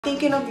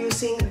thinking of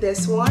using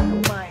this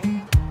one.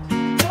 Mine.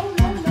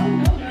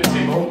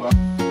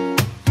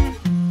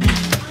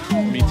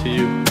 Me to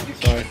you.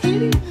 Sorry.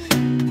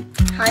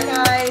 Hi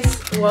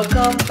guys,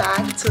 welcome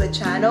back to the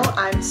channel.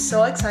 I'm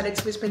so excited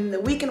to be spending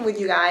the weekend with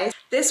you guys.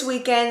 This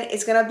weekend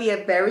is gonna be a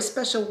very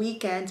special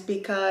weekend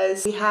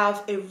because we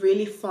have a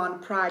really fun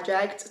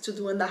project to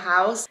do in the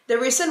house. The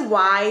reason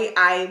why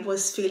I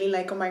was feeling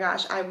like, oh my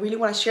gosh, I really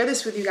want to share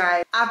this with you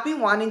guys. I've been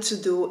wanting to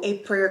do a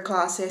prayer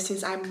closet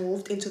since I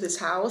moved into this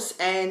house,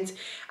 and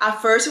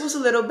at first it was a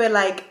little bit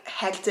like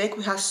hectic.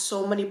 We had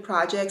so many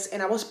projects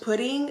and I was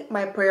putting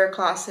my prayer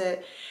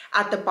closet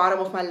at the bottom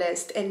of my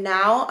list, and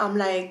now I'm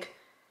like,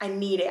 I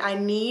need it. I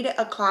need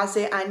a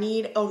closet. I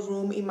need a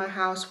room in my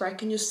house where I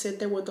can just sit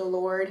there with the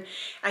Lord.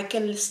 I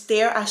can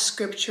stare at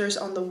scriptures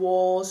on the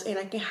walls and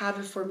I can have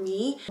it for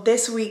me.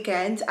 This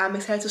weekend, I'm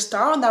excited to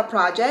start on that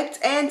project,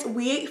 and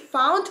we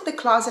found the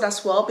closet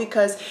as well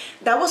because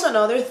that was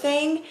another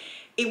thing.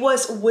 It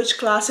was which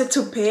closet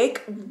to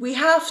pick. We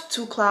have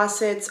two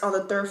closets on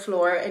the third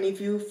floor, and if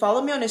you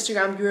follow me on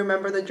Instagram, you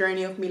remember the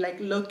journey of me like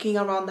looking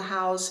around the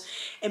house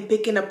and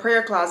picking a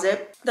prayer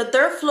closet. The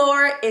third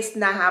floor is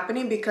not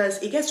happening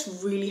because it gets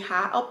really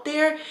hot up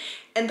there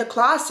and the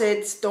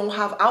closets don't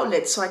have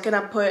outlets, so I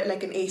cannot put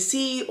like an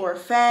AC or a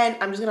fan.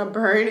 I'm just gonna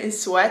burn and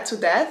sweat to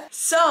death.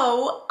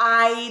 So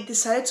I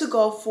decided to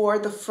go for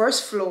the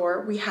first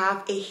floor. We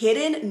have a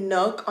hidden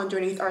nook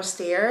underneath our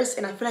stairs,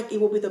 and I feel like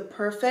it will be the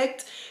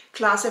perfect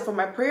closet for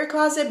my prayer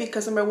closet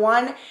because number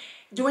one,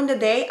 during the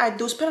day I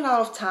do spend a lot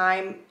of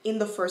time in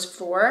the first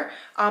floor.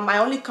 I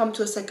only come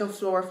to the second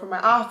floor for my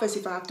office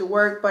if I have to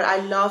work, but I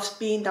love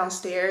being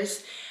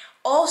downstairs.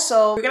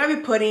 Also, we're gonna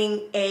be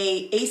putting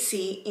a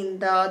AC in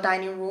the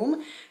dining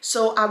room,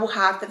 so I will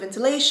have the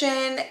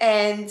ventilation,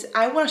 and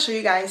I want to show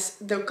you guys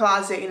the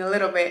closet in a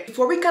little bit.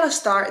 Before we kind of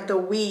start the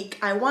week,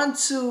 I want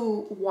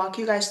to walk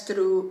you guys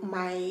through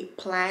my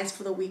plans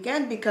for the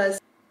weekend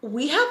because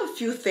we have a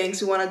few things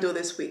we want to do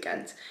this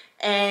weekend,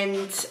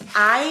 and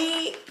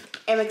I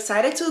am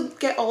excited to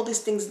get all these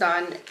things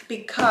done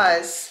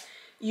because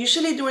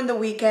usually during the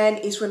weekend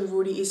is when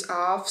Rudy is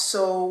off,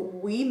 so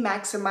we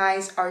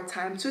maximize our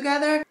time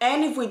together.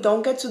 And if we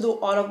don't get to do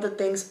all of the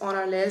things on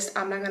our list,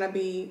 I'm not gonna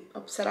be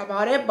upset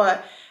about it,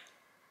 but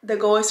the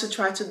goal is to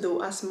try to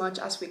do as much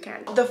as we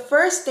can. The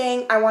first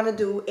thing I want to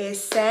do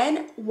is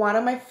send one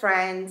of my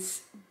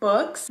friends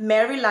books,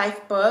 Mary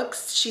Life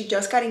books. She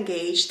just got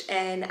engaged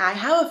and I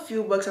have a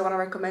few books I want to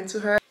recommend to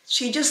her.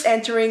 She's just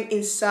entering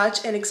in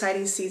such an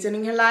exciting season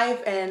in her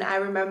life, and I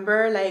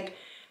remember like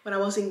when I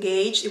was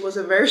engaged, it was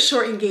a very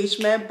short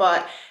engagement,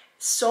 but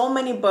so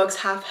many books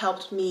have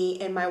helped me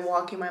in my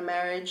walk in my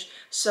marriage.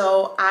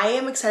 So I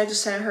am excited to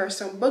send her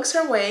some books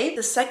her way.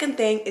 The second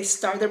thing is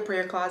start the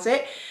prayer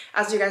closet.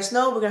 As you guys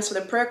know, we're gonna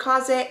start the prayer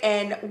closet,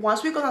 and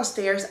once we go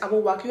downstairs, I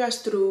will walk you guys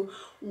through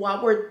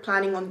what we're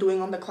planning on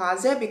doing on the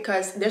closet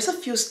because there's a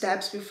few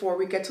steps before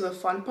we get to the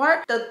fun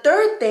part. The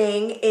third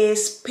thing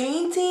is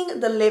painting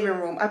the living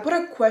room. I put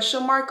a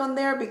question mark on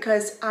there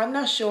because I'm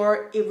not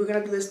sure if we're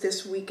gonna do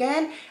this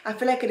weekend. I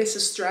feel like it is a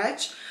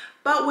stretch.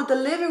 But with the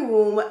living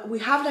room, we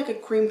have like a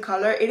cream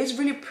color. It is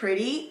really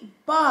pretty,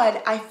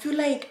 but I feel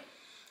like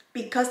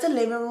because the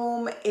living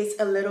room is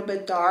a little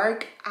bit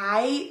dark,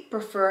 I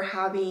prefer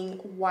having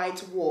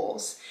white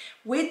walls.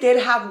 We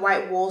did have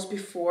white walls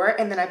before,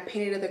 and then I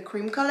painted it the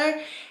cream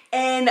color.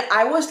 And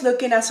I was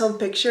looking at some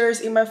pictures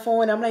in my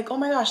phone, and I'm like, oh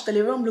my gosh, the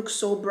living room looks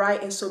so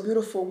bright and so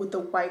beautiful with the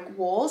white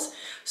walls.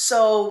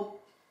 So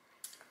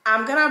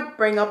I'm gonna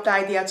bring up the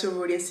idea to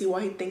Rudy and see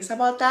what he thinks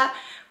about that.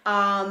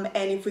 And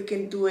if we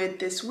can do it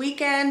this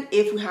weekend,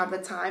 if we have the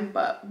time,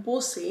 but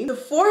we'll see. The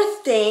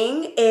fourth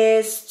thing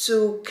is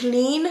to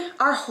clean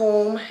our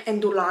home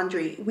and do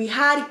laundry. We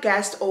had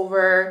guests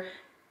over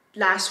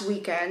last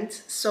weekend,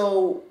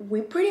 so we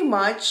pretty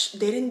much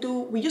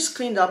we just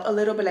cleaned up a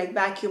little bit, like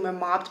vacuum and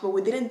mopped, but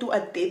we didn't do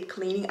a deep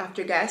cleaning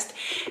after guests.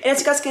 And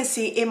as you guys can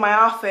see in my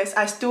office,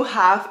 I still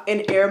have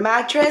an air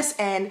mattress,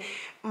 and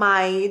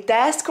my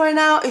desk right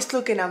now is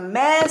looking a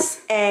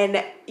mess.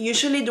 And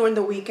usually during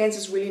the weekends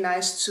it's really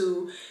nice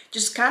to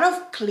just kind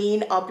of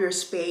clean up your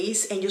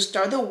space and just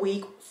start the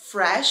week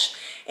fresh,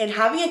 and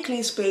having a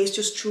clean space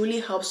just truly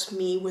helps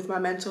me with my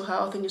mental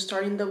health and just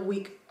starting the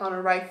week on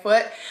the right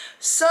foot.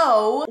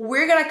 So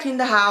we're gonna clean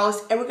the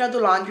house and we're gonna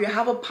do laundry. I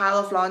have a pile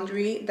of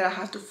laundry that I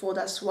have to fold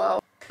as well.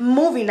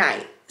 Movie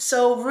night.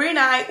 So Rudy and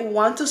I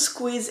want to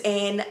squeeze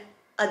in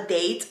a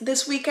date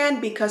this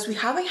weekend because we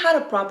haven't had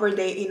a proper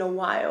date in a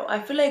while. I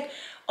feel like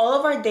all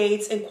of our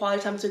dates and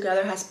quality time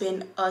together has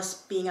been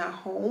us being at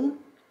home,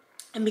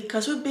 and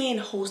because we've been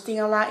hosting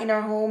a lot in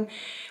our home,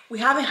 we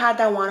haven't had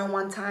that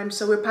one-on-one time.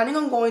 So we're planning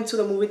on going to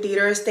the movie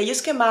theaters. They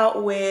just came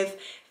out with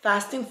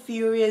Fast and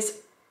Furious,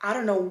 I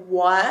don't know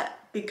what,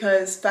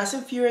 because Fast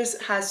and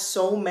Furious has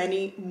so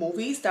many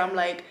movies that I'm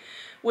like,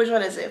 which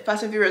one is it?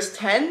 Fast and Furious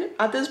 10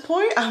 at this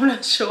point? I'm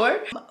not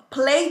sure.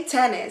 Play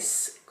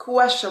tennis,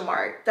 question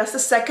mark. That's the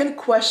second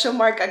question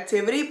mark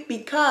activity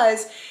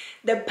because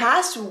the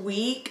past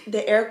week,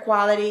 the air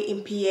quality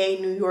in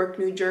PA, New York,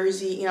 New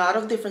Jersey, in a lot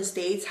of different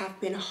states have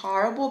been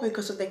horrible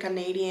because of the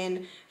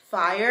Canadian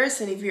fires,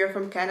 and if you're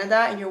from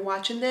Canada and you're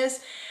watching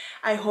this,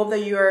 I hope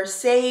that you're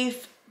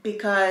safe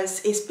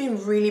because it's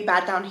been really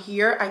bad down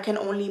here. I can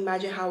only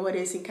imagine how it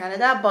is in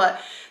Canada,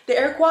 but the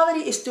air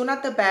quality is still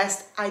not the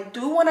best. I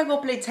do want to go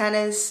play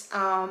tennis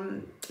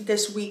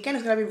this weekend.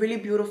 It's gonna be really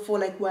beautiful,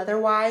 like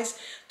weather-wise,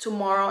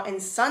 tomorrow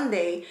and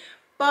Sunday,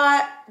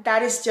 but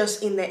that is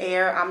just in the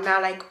air. I'm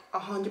not like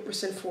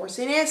 100%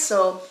 forcing it,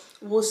 so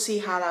we'll see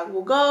how that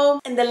will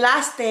go. And the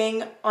last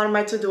thing on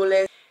my to-do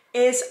list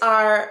is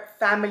our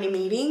family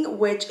meeting,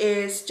 which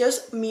is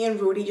just me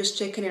and Rudy just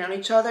checking in on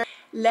each other.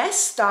 Let's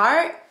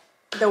start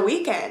the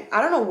weekend.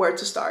 I don't know where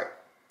to start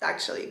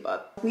actually,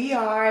 but we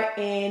are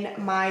in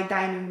my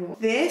dining room.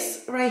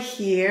 This right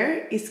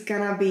here is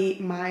gonna be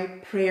my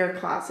prayer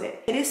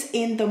closet. It is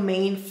in the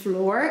main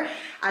floor.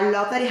 I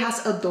love that it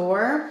has a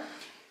door,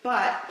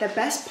 but the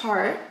best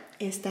part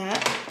is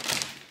that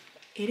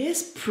it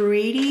is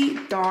pretty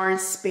darn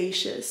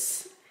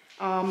spacious.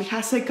 It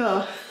has like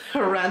a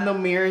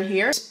random mirror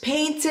here. Just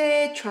paint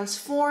it,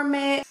 transform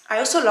it. I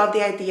also love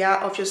the idea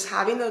of just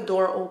having the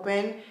door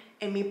open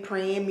and me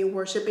praying, me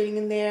worshiping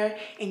in there,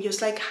 and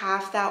just like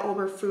have that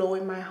overflow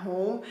in my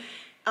home,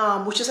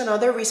 which is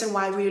another reason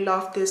why I really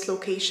love this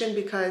location,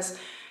 because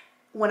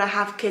when I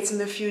have kids in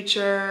the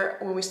future,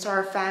 when we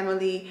start a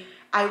family,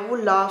 I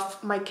would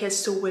love my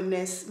kids to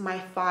witness my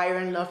fire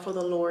and love for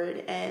the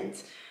Lord, and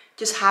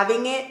just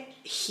having it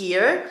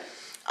here,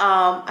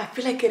 I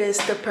feel like it is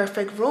the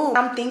perfect room.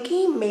 I'm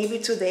thinking maybe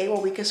today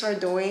what we can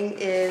start doing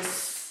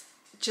is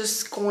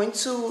just going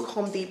to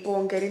Home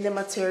Depot and getting the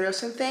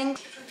materials and things.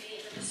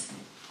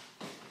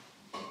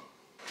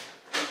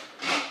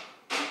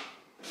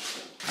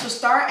 To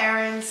start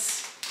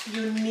errands,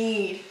 you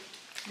need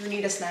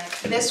a snack.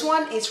 This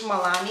one is from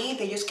Alani.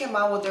 They just came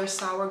out with their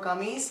sour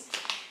gummies,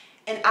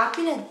 and I've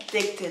been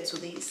addicted to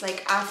these.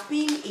 Like, I've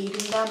been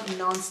eating them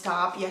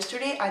non-stop.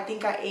 Yesterday, I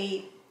think I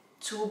ate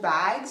 2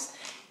 bags,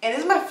 and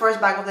this is my first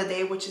bag of the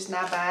day, which is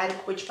not bad,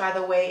 which, by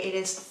the way, it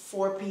is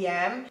 4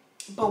 p.m.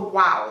 But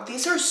wow,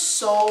 these are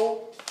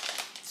so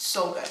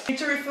good. Need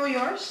to refill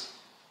yours?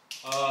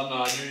 No,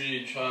 I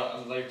usually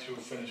I like to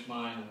finish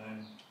mine and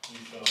then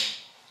refill.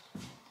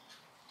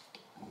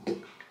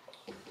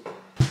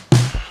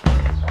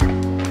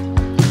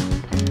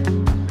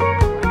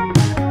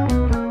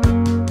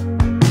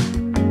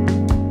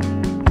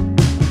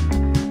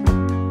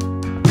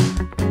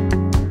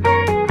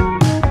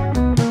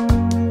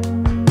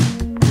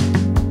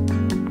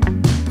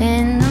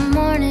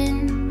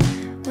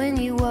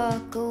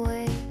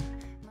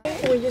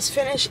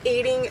 Finished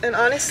eating, and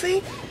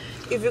honestly,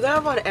 if you're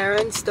gonna run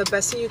errands, the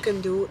best thing you can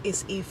do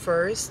is eat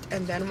first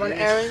and then run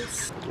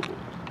errands.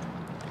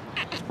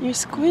 You're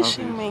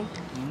squishing me.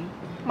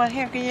 My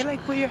hair, can you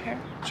like pull your hair?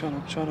 Trying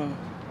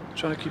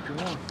to keep you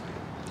warm.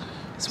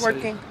 It's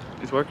working.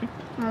 It's working?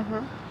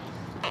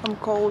 I'm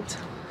cold.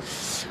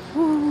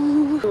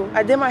 Ooh.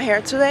 I did my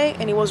hair today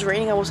and it was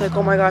raining. I was like,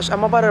 oh my gosh,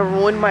 I'm about to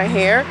ruin my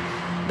hair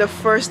the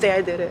first day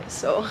I did it,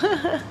 so.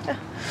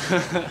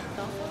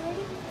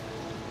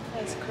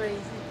 That's crazy.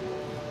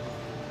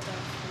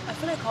 I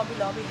feel like Hobby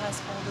Lobby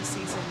has all the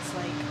seasons.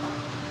 Like,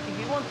 if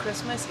you want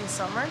Christmas in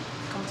summer,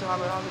 come to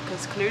Hobby Lobby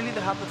because clearly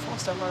they have the fall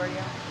stuff already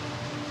out.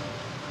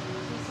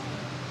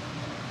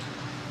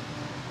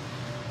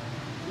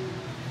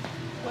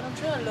 What I'm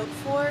trying to look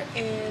for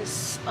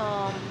is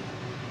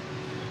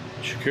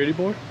security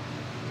board.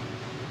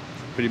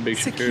 Pretty big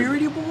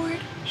security board.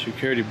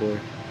 Security board.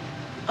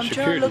 I'm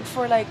trying to look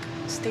for like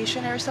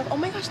stationary stuff. Oh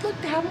my gosh, look,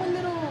 they have one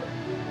little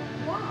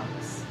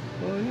box.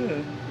 Oh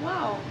yeah.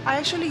 Wow, I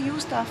actually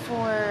used that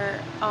for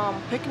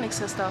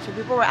picnics and stuff, and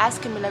people were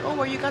asking me like, oh,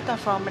 where you got that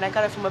from? And I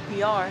got it from a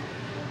PR,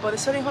 but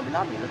it's selling Hobby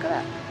Lobby. Look at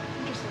that.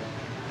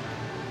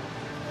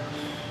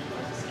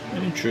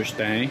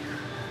 Interesting.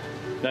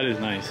 That is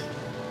nice.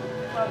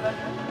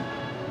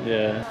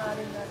 Yeah.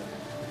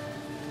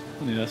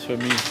 Honey, that's for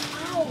me.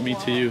 Ow. Me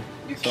to you.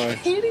 You're Sorry.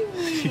 kidding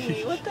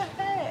me. What the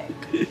heck?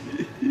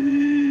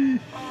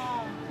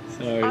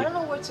 Sorry. I don't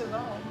know where to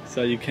go.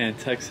 So you can't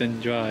text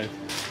and drive.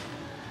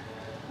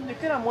 You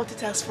cannot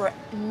multitask for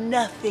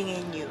nothing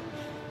in you.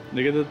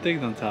 Look at the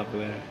things on top of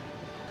there.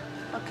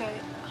 Okay,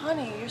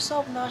 honey, you're so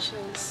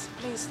obnoxious.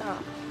 Please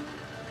stop.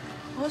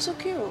 Oh, it's so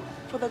cute.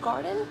 For the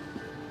garden?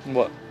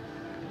 What?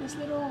 This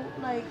little,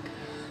 like...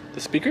 The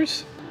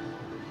speakers?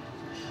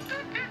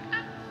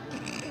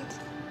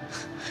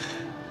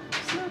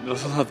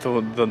 Those are not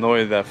the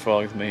noise that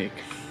frogs make.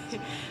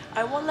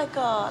 I want like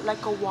a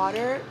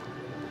water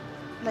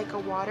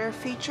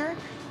feature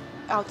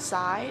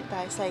outside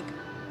that's like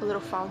a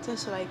little fountain,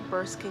 so like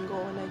birds can go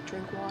and like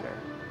drink water.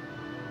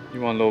 You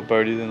want little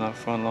birdies in our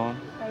front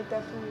lawn? I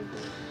definitely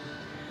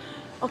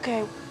do.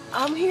 Okay,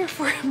 I'm here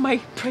for my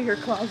prayer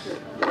closet.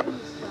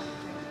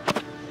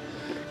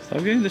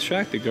 Stop getting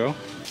distracted, girl.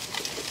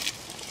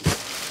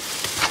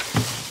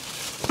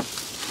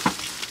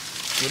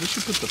 Where did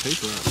you put the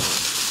paper at?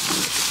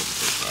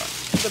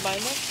 The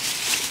binder?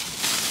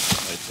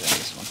 Right there,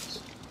 this one.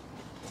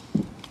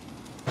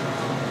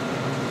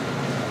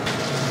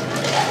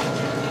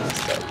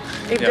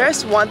 If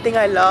there's one thing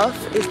I love,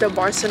 is the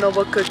Barnes &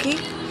 Noble cookie.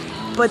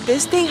 But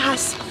this thing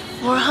has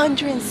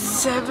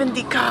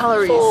 470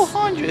 calories.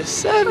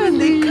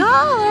 470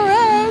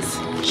 calories.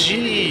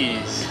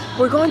 Jeez.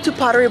 We're going to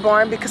Pottery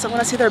Barn because I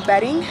want to see their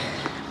bedding.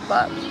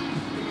 But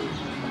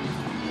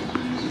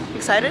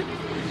excited?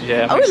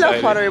 Yeah, I would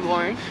love Pottery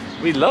Barn.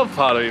 We love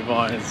Pottery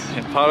Barns.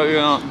 And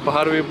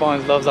Pottery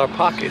Barns loves our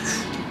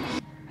pockets.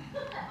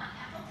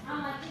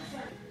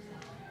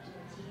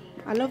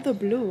 I love the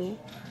blue,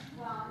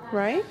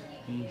 right?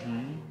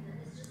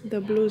 The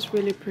blue is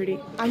really pretty.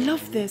 I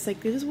love this.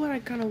 Like, this is what I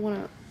kind of want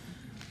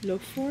to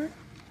look for.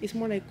 It's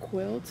more like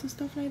quilts and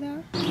stuff like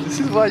that. This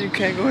is why you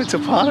can't go into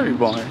Pottery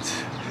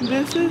Barns.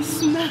 This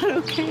is not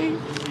okay.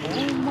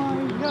 Oh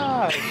my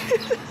God.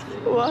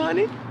 What,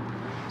 honey?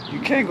 You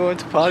can't go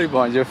into Pottery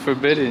Barns. You're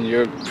forbidden.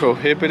 You're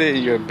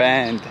prohibited. You're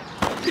banned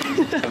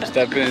from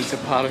stepping into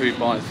Pottery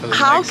Barns for the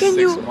next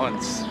 6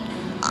 months.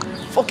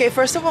 Okay,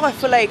 first of all, I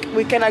feel like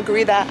we can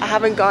agree that I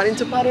haven't gone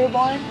into Pottery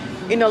Barn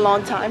in a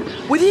long time.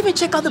 We didn't even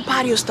check out the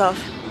patio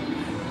stuff.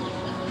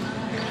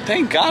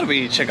 Thank God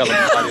we check out the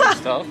patio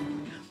stuff.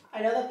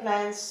 I know the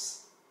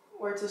plans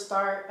were to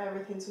start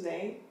everything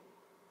today,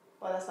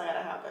 but that's not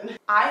gonna happen.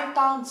 I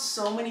found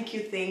so many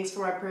cute things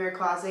for my prayer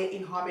closet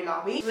in Hobby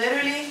Lobby.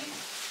 Literally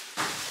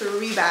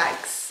 3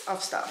 bags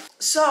of stuff.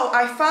 So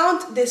I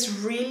found this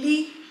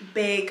really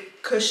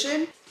big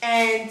cushion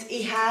and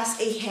it has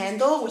a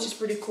handle, which is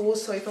pretty cool.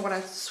 So if I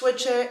want to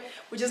switch it,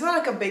 which is not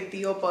like a big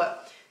deal,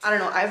 but I don't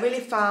know, I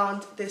really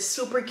found this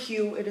super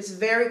cute. It is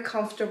very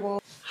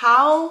comfortable.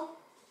 How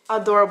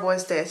adorable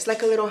is this?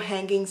 Like a little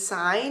hanging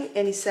sign,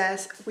 and it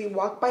says, "We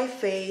walk by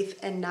faith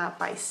and not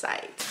by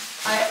sight."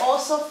 I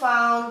also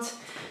found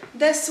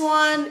this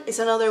one. It's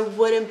another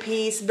wooden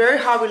piece, very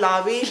Hobby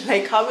Lobby.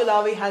 Like Hobby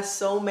Lobby has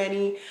so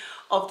many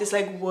of this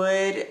like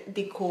wood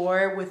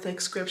decor with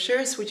like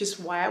scriptures, which is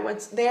why I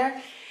went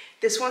there.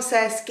 This one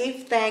says,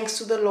 "Give thanks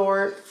to the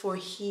Lord, for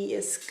he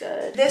is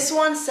good." This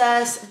one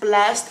says,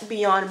 "Blessed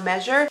beyond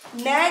measure."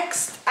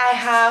 Next, I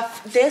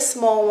have this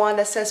small one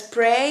that says,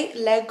 "Pray,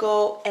 let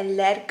go, and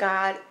let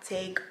God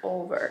take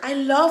over." I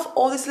love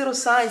all these little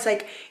signs.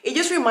 Like, it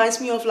just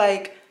reminds me of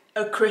like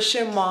a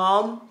Christian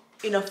mom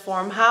in a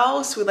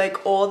farmhouse with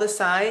like all the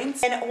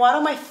signs. And one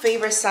of my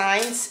favorite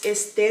signs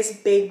is this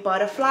big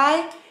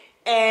butterfly,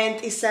 and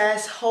it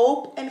says,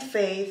 "Hope and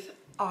faith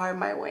are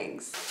my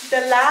wings." The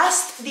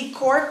last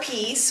decor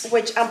piece,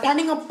 which I'm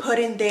planning on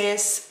putting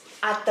this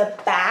at the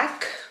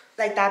back,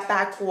 like that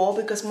back wall,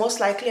 because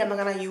most likely I'm not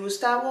gonna use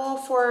that wall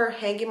for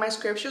hanging my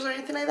scriptures or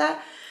anything like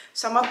that.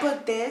 So I'm gonna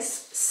put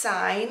this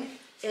sign,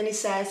 and it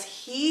says,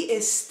 "He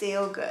is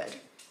still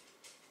good."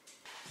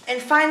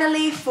 And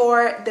finally,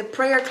 for the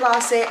prayer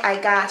closet, I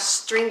got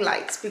string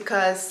lights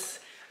because,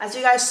 as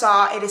you guys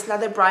saw, it is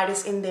not the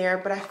brightest in there,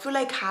 but I feel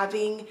like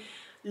having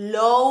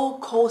low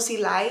cozy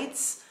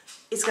lights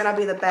is gonna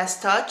be the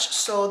best touch.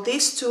 So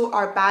these two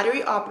are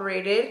battery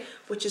operated,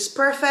 which is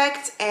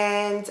perfect,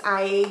 and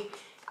I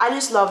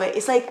just love it.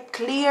 It's like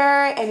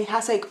clear and it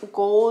has like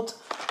gold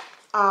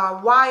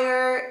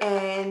wire,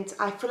 and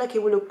I feel like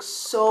it would look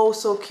so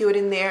cute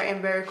in there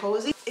and very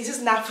cozy. This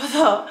is not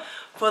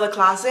for the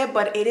closet,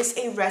 but it is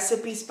a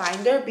recipes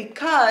binder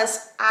because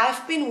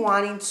I've been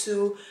wanting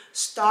to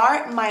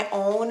start my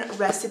own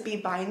recipe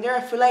binder.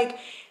 I feel like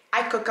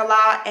I cook a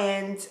lot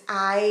and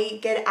I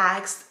get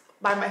asked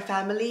by my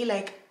family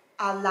like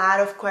a lot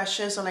of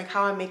questions on like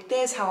how I make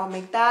this, how I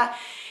make that,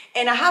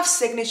 and I have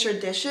signature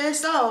dishes.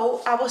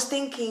 So I was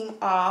thinking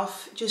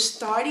of just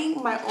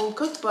starting my own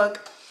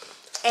cookbook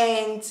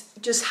and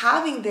just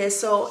having this,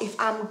 so if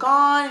I'm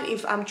gone,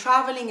 if I'm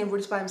traveling and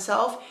Rudy's by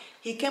himself,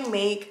 he can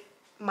make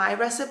my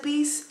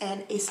recipes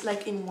and it's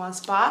like in one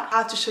spot. I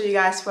have to show you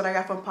guys what I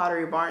got from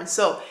Pottery Barn.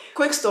 So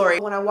quick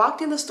story, when I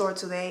walked in the store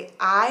today,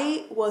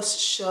 I was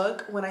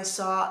shook when I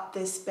saw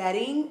this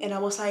bedding, and I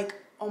was like,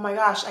 oh my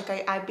gosh,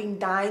 like I've been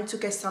dying to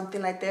get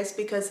something like this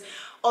because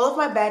all of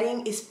my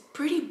bedding is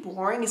pretty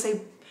boring. It's like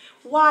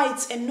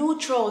whites and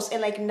neutrals,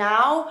 and like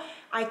now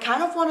I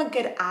kind of want to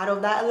get out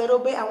of that a little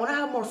bit. I want to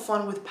have more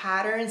fun with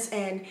patterns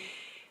and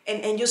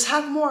just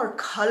have more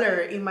color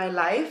in my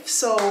life.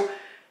 So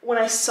when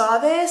I saw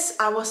this,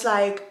 I was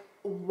like,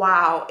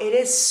 wow, it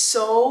is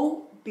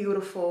so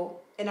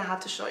beautiful, and I have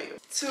to show you.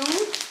 2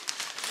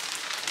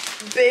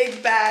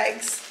 big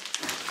bags.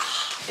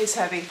 It's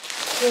heavy.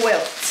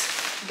 Quilt.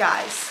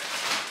 Guys,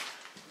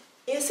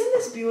 isn't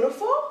this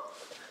beautiful?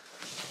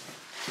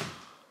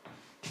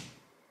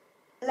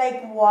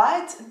 Like,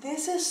 what?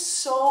 This is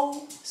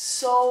so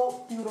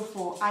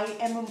beautiful.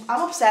 I'm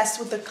obsessed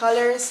with the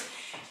colors.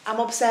 I'm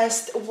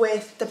obsessed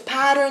with the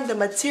pattern, the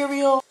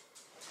material.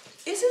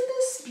 Isn't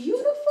this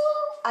beautiful?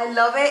 I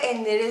love it,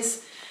 and it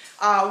is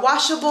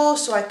washable,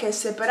 so I can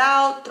zip it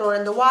out, throw it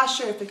in the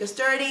washer if it gets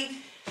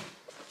dirty.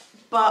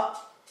 But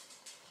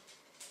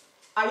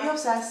are you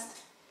obsessed?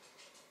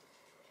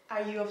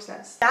 Are you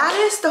obsessed? That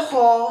is the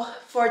haul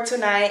for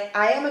tonight.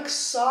 I am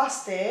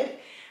exhausted.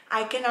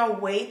 I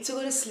cannot wait to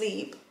go to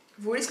sleep.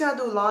 Rudy's gonna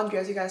do laundry,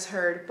 as you guys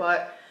heard,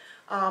 but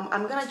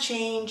I'm gonna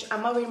change.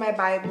 I'm gonna read my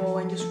Bible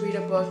and just read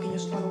a book and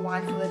just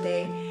unwind for the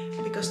day,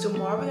 because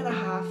tomorrow we're gonna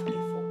have a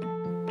full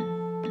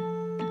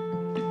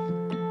day.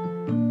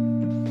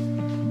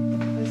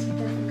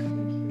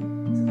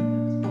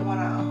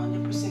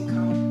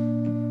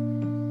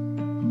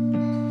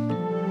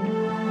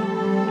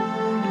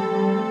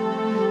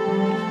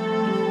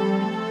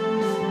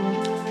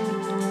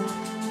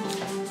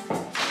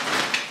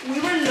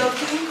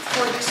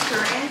 for these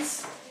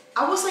curtains,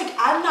 I was like,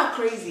 I'm not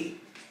crazy.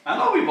 I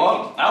know we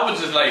bought them. I was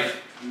just like,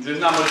 there's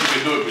not much you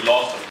can do if we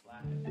lost them.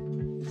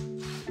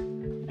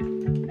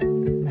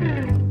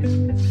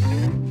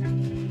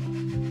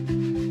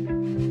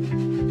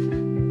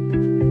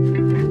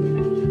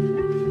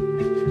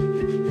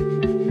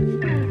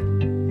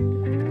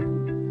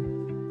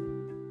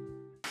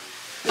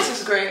 This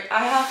is great.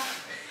 I have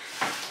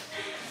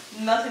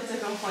nothing to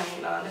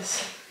complain,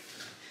 honestly.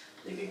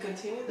 You can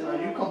continue though.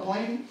 Are you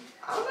complaining?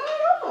 Oh,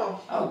 no.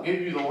 I'll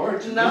give you the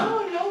words. No.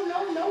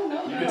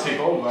 You can take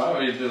over. I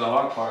already did the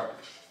hard part.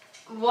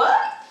 What?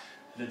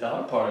 I did the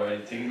hard part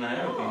already, taking out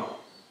everything.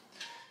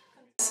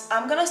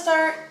 I'm gonna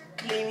start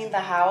cleaning the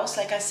house,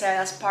 like I said,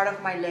 as part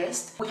of my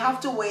list. We have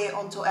to wait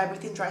until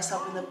everything dries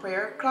up in the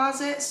prayer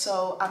closet,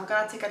 so I'm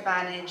gonna take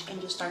advantage and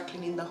just start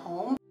cleaning the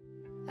home.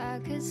 I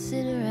could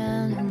sit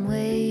around and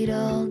wait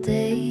all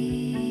day.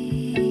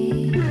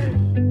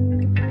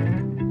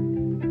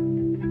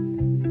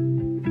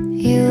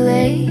 You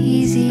lay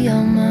easy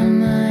on my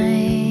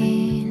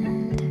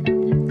mind,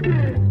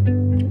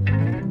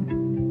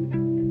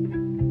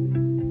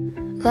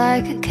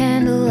 like a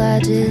candle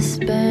I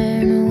just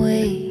burn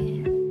away.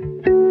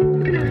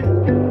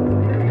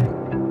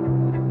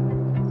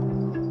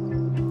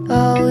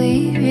 All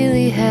we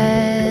really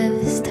have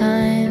is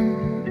time.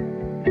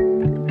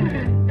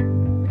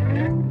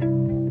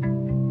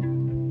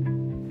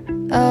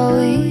 All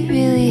we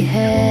really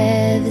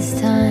have is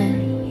time.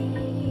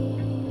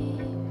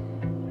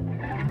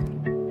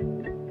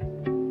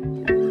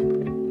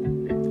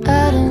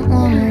 I don't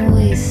wanna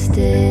waste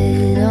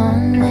it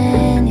on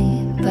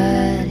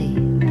anybody.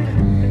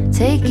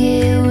 Take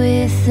it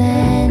with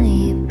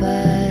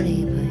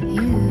anybody but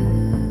you.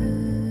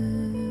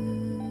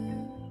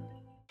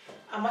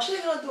 I'm actually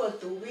gonna do a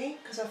doobie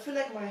because I feel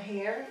like my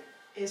hair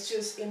is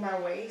just in my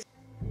way.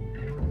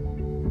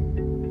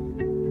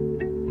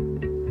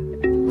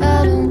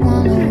 I don't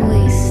wanna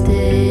waste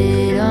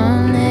it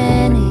on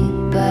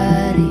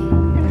anybody.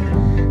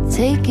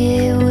 Take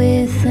it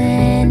with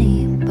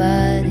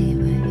anybody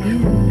but you.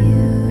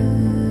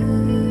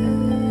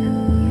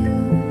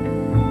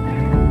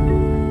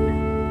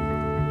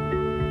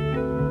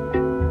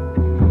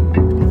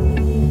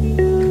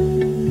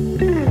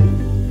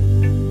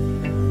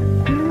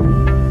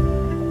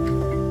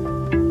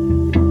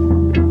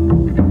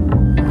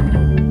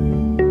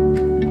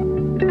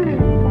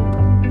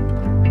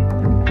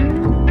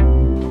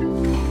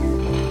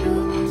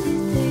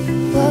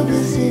 What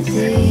was it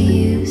they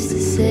used to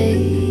say?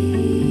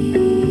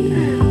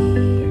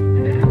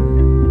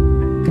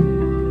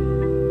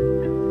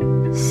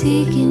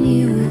 Seeking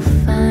you will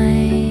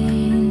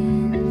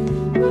find.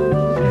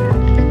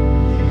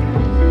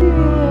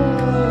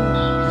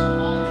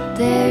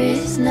 There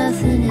is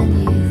nothing in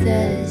you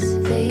that is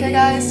fake. Okay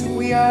guys,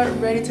 we are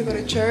ready to go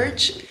to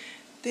church.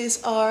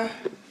 These are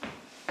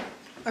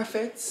our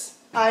fits.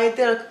 I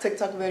did a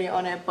TikTok video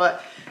on it,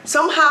 but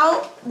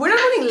somehow we're not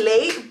running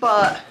late,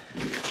 but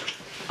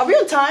are we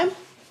on time?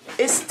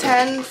 It's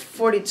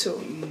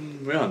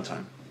 10:42. We're on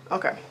time.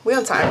 Okay, we're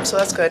on time, so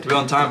that's good. We're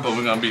on time, but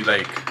we're gonna be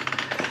like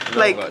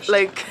rushed.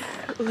 Like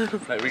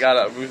we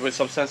gotta, with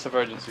some sense of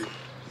urgency.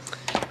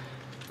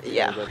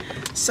 yeah.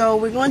 So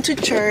we're going to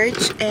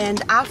church,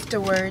 and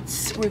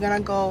afterwards we're gonna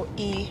go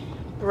eat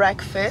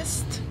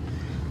breakfast.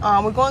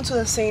 We're going to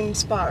the same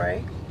spot,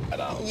 right?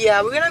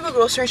 Yeah, we're gonna go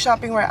grocery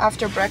shopping right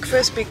after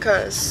breakfast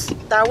because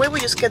that way we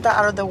just get that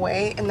out of the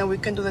way, and then we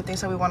can do the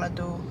things that we want to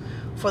do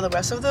for the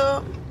rest of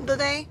the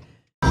day.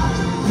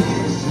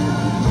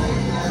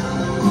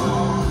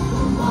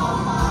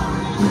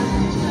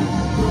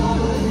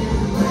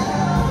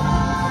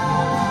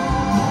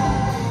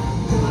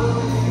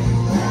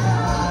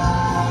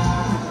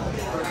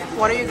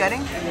 What are you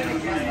getting?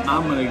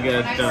 I'm gonna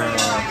get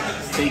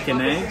steak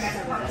and eggs.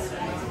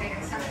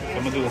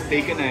 I'm gonna do the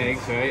steak and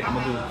eggs, right? I'm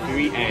gonna do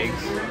 3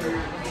 eggs.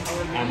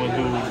 I'm gonna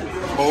do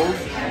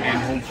toast and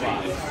home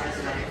fries.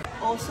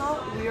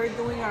 Also, we are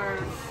doing our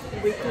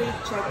weekly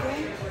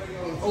check-in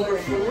over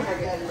food,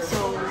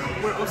 so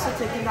we're also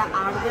taking that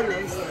out of the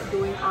list,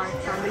 doing our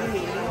family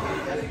meeting.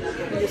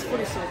 We just put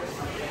it so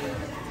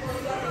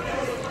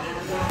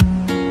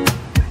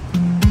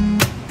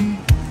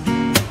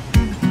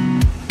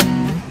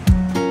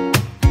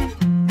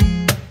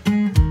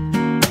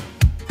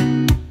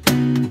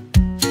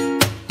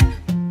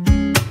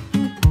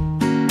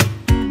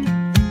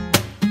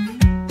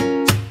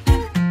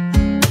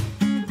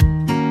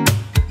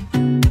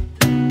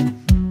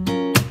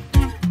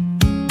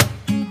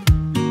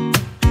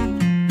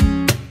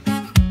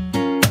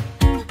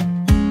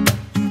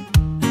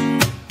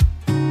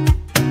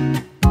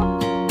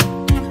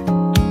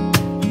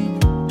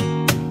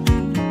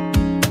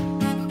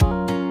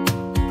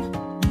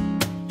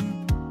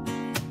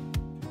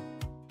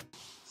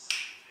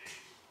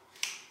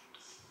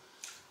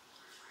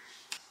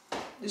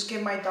just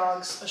give my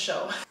dogs a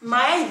show.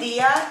 My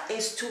idea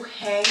is to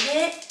hang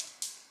it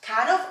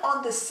kind of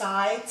on the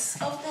sides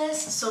of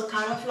this, so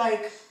kind of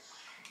like,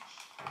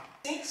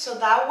 so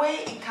that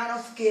way it kind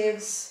of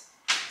gives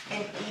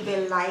an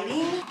even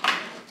lighting.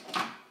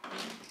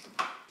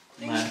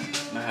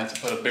 Thank you. I had to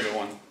put a bigger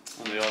one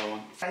on the other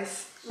one.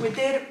 Guys, we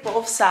did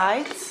both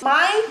sides.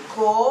 My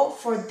goal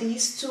for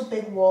these two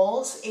big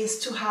walls is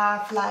to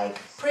have like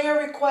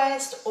prayer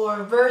requests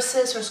or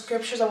verses or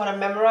scriptures I want to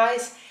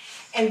memorize.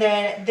 And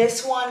then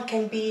this one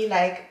can be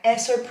like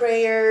Esther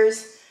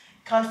prayers,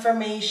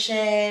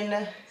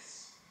 confirmation.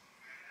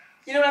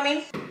 You know what I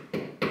mean?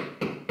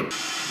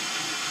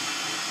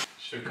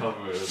 Should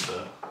cover it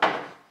with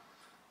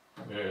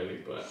barely,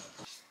 but.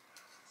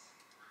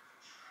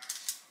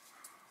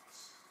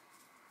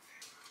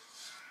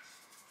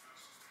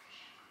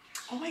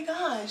 Oh my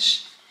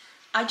gosh,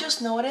 I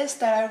just noticed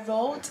that I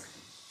wrote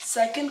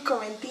 2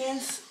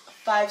 Corinthians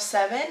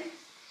 5:7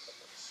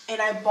 and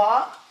I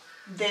bought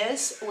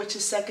this, which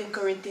is 2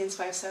 Corinthians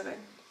 5:7.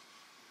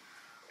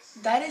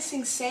 That is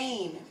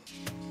insane.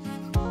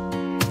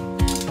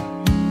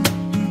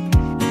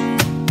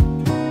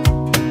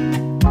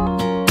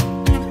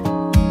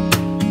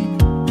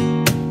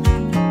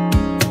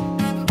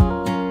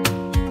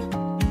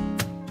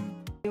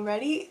 You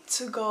ready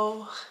to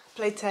go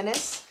play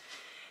tennis?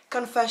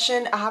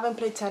 Confession, I haven't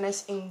played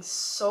tennis in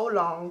so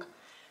long,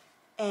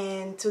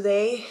 and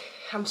today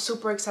I'm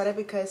super excited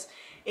because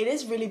it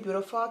is really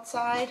beautiful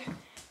outside.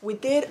 We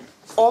did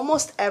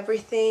almost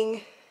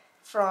everything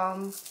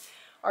from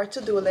our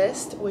to-do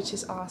list, which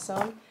is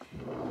awesome,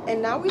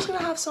 and now we're just gonna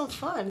have some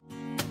fun.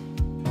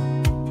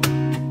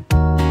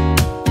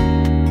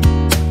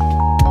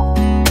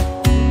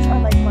 These are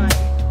like my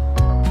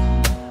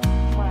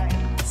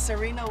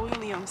Serena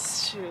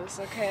Williams shoes,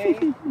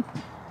 okay?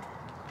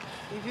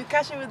 If you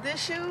catch me with these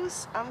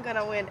shoes, I'm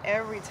gonna win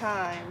every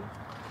time.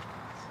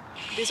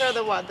 These are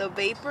the what? The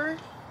Vapor?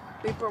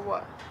 Vapor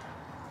what?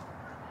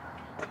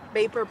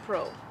 Vapor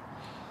Pro.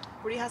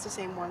 Bree has the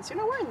same ones. You're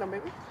not wearing them,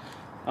 baby.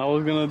 I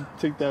was gonna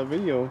take that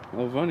video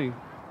of running.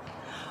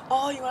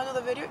 Oh, you wanna do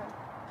the video?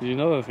 You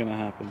know that's gonna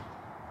happen.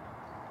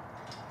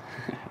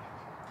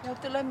 You have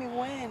to let me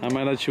win. I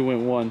might let you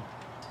win one.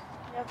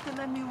 You have to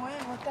let me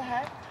win. What the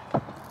heck?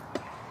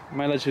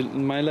 Might let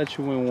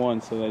you win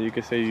one so that you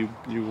can say you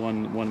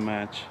won one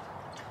match.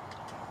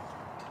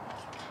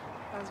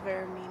 That's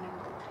very mean.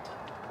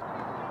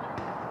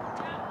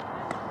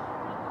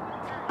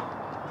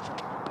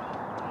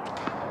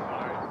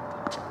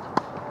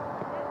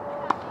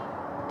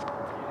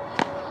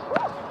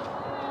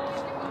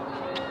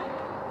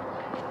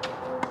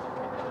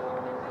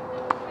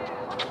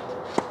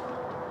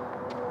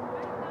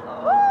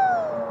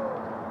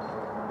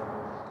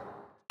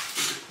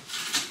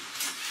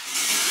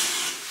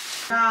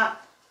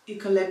 Got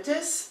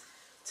eucalyptus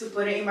to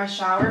put it in my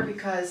shower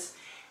because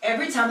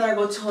every time that I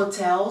go to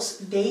hotels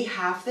they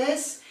have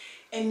this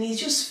and it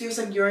just feels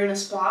like you're in a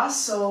spa.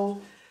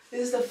 So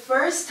this is the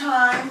first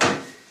time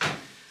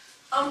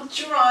I'm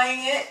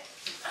trying it.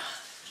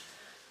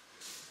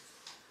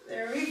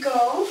 There we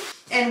go.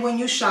 And when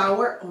you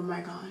shower, oh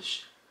my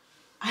gosh,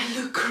 I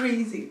look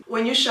crazy.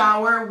 When you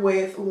shower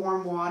with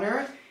warm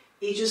water,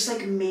 it just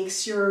like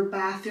makes your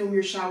bathroom,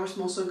 your shower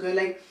smell so good.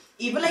 Like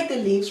even like the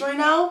leaves right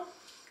now,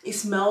 it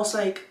smells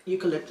like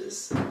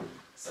eucalyptus.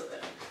 So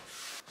good.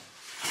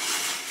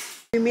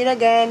 We meet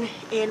again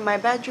in my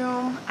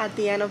bedroom at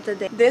the end of the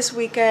day. This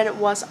weekend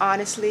was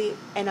honestly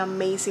an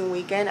amazing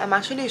weekend. I'm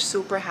actually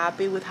super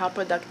happy with how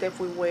productive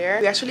we were.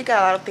 We actually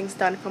got a lot of things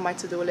done for my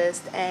to-do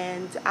list,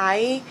 and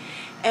I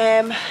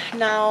am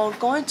now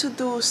going to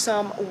do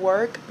some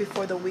work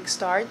before the week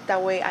starts.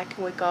 That way I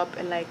can wake up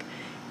and like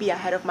be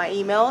ahead of my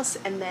emails,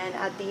 and then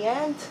at the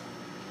end,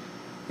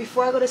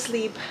 before I go to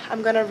sleep,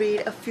 I'm gonna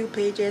read a few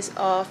pages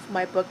of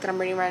my book that I'm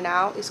reading right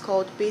now. It's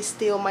called Be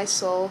Still My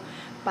Soul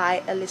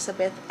by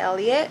Elisabeth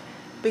Elliot.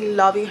 Been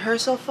loving her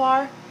so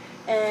far,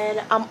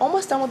 and I'm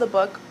almost done with the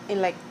book in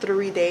like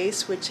 3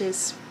 days, which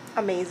is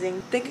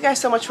amazing. Thank you guys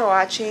so much for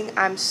watching.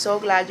 I'm so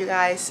glad you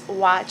guys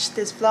watched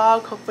this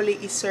vlog. Hopefully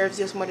it serves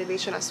you as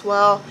motivation as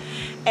well,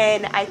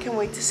 and I can't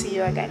wait to see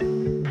you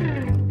again.